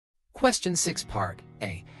Question 6 Part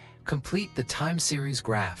A. Complete the time series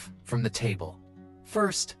graph from the table.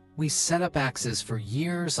 First, we set up axes for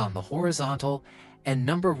years on the horizontal and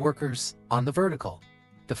number of workers on the vertical.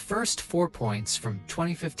 The first 4 points from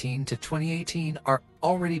 2015 to 2018 are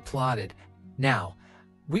already plotted. Now,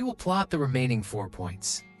 we will plot the remaining 4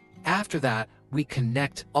 points. After that, we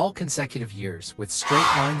connect all consecutive years with straight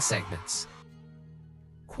line segments.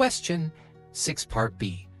 Question 6 Part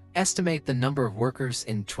B. Estimate the number of workers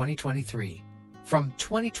in 2023. From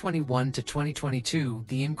 2021 to 2022,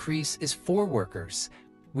 the increase is 4 workers.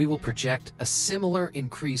 We will project a similar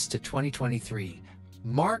increase to 2023.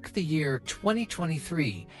 Mark the year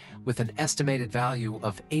 2023 with an estimated value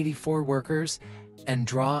of 84 workers and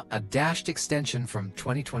draw a dashed extension from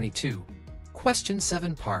 2022. Question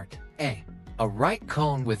 7 Part A. A right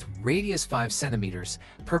cone with radius 5 centimeters,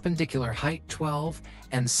 perpendicular height 12,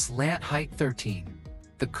 and slant height 13.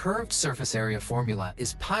 The curved surface area formula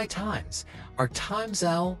is pi times r times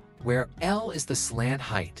L, where L is the slant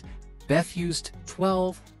height. Beth used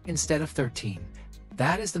 12 instead of 13.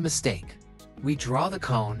 That is the mistake. We draw the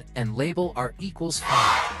cone and label R equals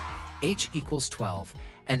 5, H equals 12,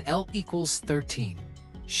 and L equals 13.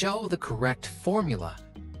 Show the correct formula.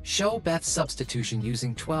 Show Beth's substitution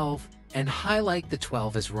using 12 and highlight the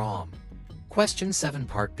 12 as wrong. Question 7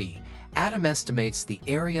 Part B. Adam estimates the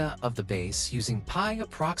area of the base using pi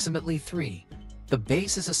approximately 3. The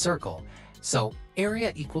base is a circle, so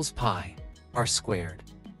area equals pi r squared.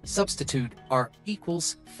 Substitute r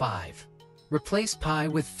equals 5. Replace pi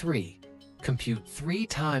with 3. Compute 3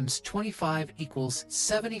 times 25 equals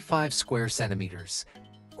 75 square centimeters.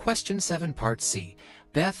 Question 7 Part C.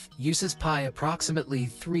 Beth uses pi approximately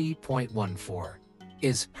 3.14.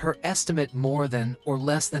 Is her estimate more than or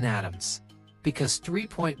less than Adam's? Because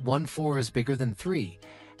 3.14 is bigger than 3,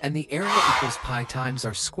 and the area equals pi times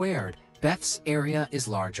r squared, Beth's area is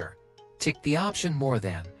larger. Tick the option more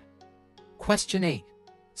than. Question 8.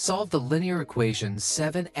 Solve the linear equation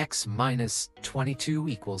 7x minus 22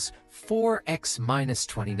 equals 4x minus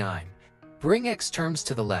 29. Bring x terms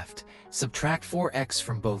to the left. Subtract 4x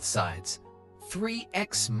from both sides.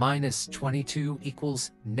 3x minus 22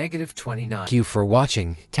 equals negative 29. Thank you for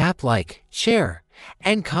watching. Tap like, share,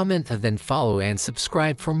 and comment, and then follow and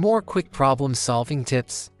subscribe for more quick problem-solving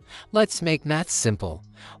tips. Let's make maths simple.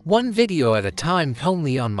 One video at a time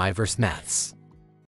only on MuyVerse Maths.